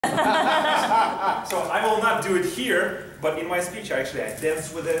So I will not do it here, but in my speech, I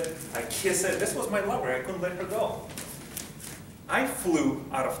dance with it, I kiss it. This was my lover, I couldn't let her go. I flew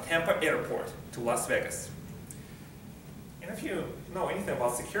out of Tampa Airport to Las Vegas. And if you know anything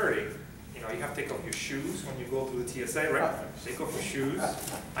about security, you have to take off your shoes when you go to the TSA, right? Take off your shoes.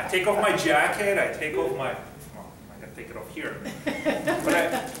 I take off my jacket, I take off my, well, I gotta take it off here.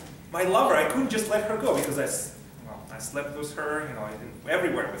 But my lover, I couldn't just let her go because I slept with her, I didn't,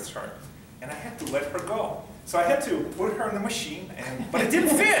 everywhere with her. And I had to let her go. So I had to put her in the machine, but it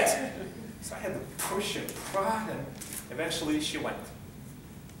didn't fit. So I had to push and prod, and eventually she went.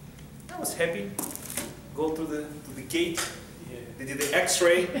 I was happy. Go to the gate. They did the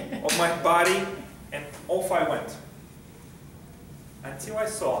X-ray of my body, and off I went. Until I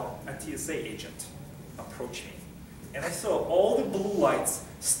saw a TSA agent approach me. And I saw all the blue lights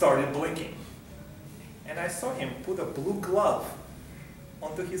started blinking. And I saw him put a blue glove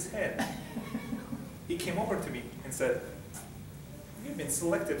onto his head. He came over to me and said, "You've been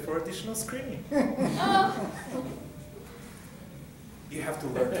selected for additional screening." You have to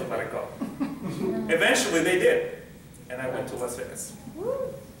learn to let it go. Eventually they did. And I went to Las Vegas.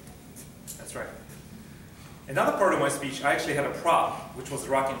 That's right. Another part of my speech, I actually had a prop, which was a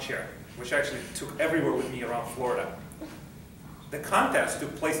rocking chair, which I actually took everywhere with me around Florida. The contest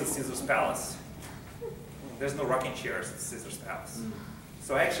took place at Caesar's Palace. There's no rocking chairs at Caesar's Palace.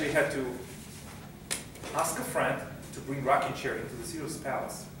 So I actually had to ask a friend to bring rocking chair into the Caesar's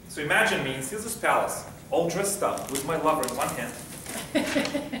Palace. So imagine me in Caesar's Palace, all dressed up with my lover in one hand,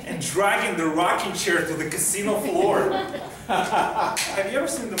 and dragging the rocking chair to the casino floor. Have you ever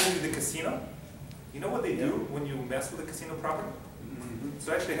seen the movie The Casino? You know what they do when you mess with the casino property?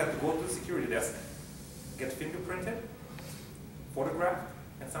 So I actually had to go to the security desk, get fingerprinted, photographed,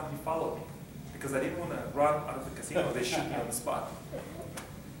 and somebody followed me. Because I didn't want to run out of the casino, they shoot me on the spot.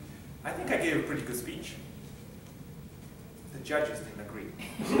 I think I gave a pretty good speech. The judges didn't agree.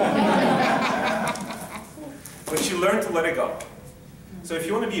 But you learn to let it go. So if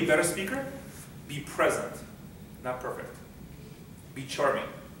you want to be a better speaker, be present, not perfect. Be charming,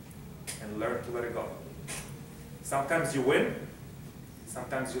 and learn to let it go. Sometimes you win,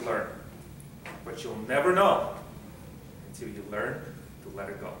 sometimes you learn. But you'll never know until you learn to let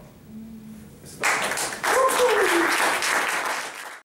it go. This is the